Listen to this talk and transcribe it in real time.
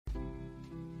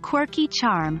Quirky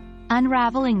Charm,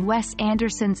 Unraveling Wes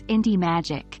Anderson's Indie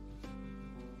Magic.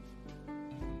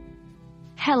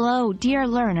 Hello, dear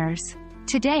learners.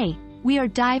 Today, we are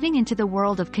diving into the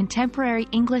world of contemporary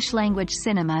English-language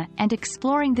cinema and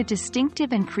exploring the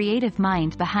distinctive and creative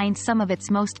mind behind some of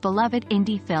its most beloved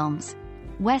indie films.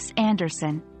 Wes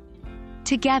Anderson.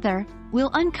 Together,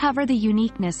 we'll uncover the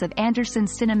uniqueness of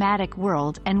Anderson's cinematic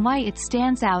world and why it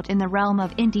stands out in the realm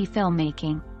of indie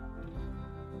filmmaking.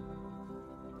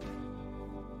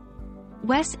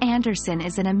 Wes Anderson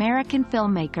is an American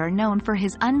filmmaker known for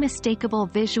his unmistakable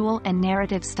visual and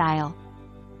narrative style.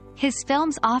 His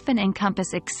films often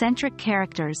encompass eccentric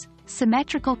characters,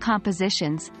 symmetrical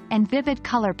compositions, and vivid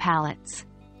color palettes.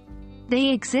 They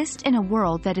exist in a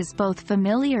world that is both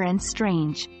familiar and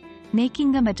strange,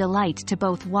 making them a delight to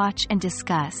both watch and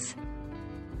discuss.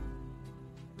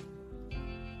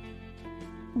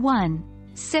 1.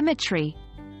 Symmetry.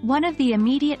 One of the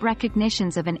immediate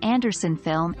recognitions of an Anderson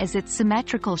film is its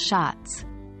symmetrical shots.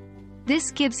 This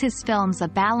gives his films a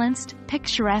balanced,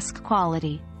 picturesque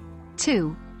quality.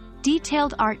 2.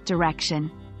 Detailed art direction.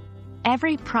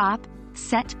 Every prop,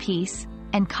 set piece,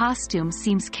 and costume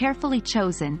seems carefully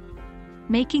chosen,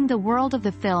 making the world of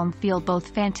the film feel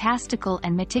both fantastical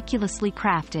and meticulously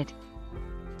crafted.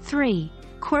 3.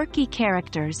 Quirky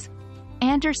characters.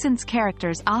 Anderson's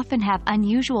characters often have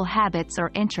unusual habits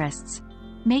or interests,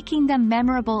 making them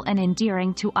memorable and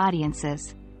endearing to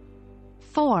audiences.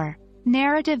 4.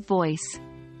 Narrative voice.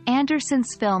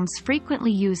 Anderson's films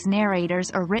frequently use narrators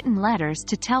or written letters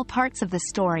to tell parts of the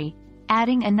story,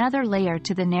 adding another layer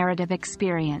to the narrative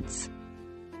experience.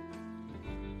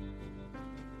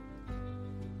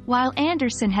 While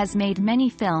Anderson has made many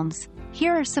films,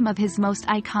 here are some of his most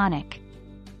iconic.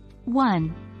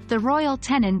 1. The Royal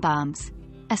Tenenbaums,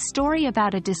 a story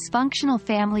about a dysfunctional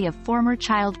family of former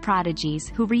child prodigies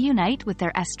who reunite with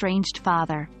their estranged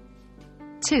father.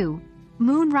 2.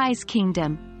 Moonrise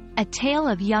Kingdom, a tale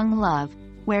of young love,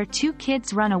 where two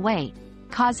kids run away,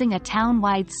 causing a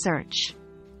town-wide search.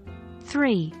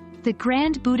 3. The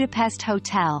Grand Budapest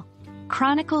Hotel,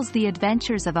 chronicles the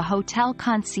adventures of a hotel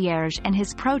concierge and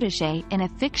his protégé in a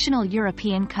fictional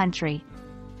European country.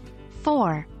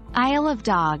 4. Isle of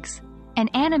Dogs, an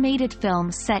animated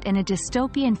film set in a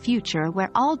dystopian future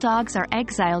where all dogs are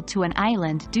exiled to an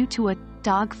island due to a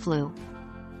dog flu.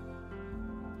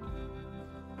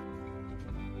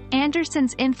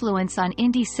 Anderson's influence on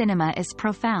indie cinema is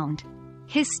profound.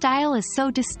 His style is so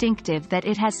distinctive that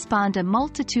it has spawned a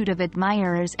multitude of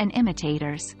admirers and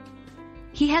imitators.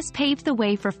 He has paved the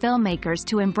way for filmmakers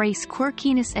to embrace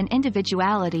quirkiness and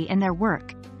individuality in their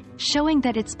work, showing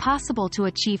that it's possible to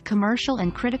achieve commercial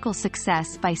and critical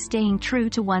success by staying true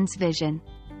to one's vision.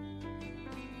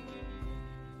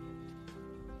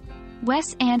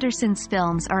 Wes Anderson's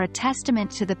films are a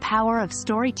testament to the power of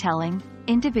storytelling,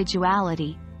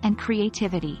 individuality, and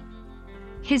creativity.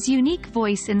 His unique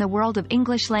voice in the world of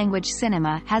English-language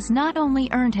cinema has not only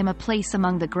earned him a place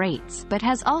among the greats but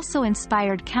has also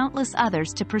inspired countless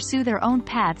others to pursue their own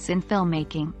paths in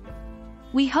filmmaking.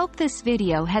 We hope this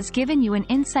video has given you an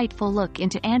insightful look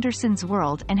into Anderson's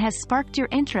world and has sparked your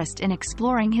interest in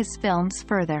exploring his films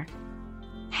further.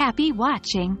 Happy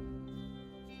watching!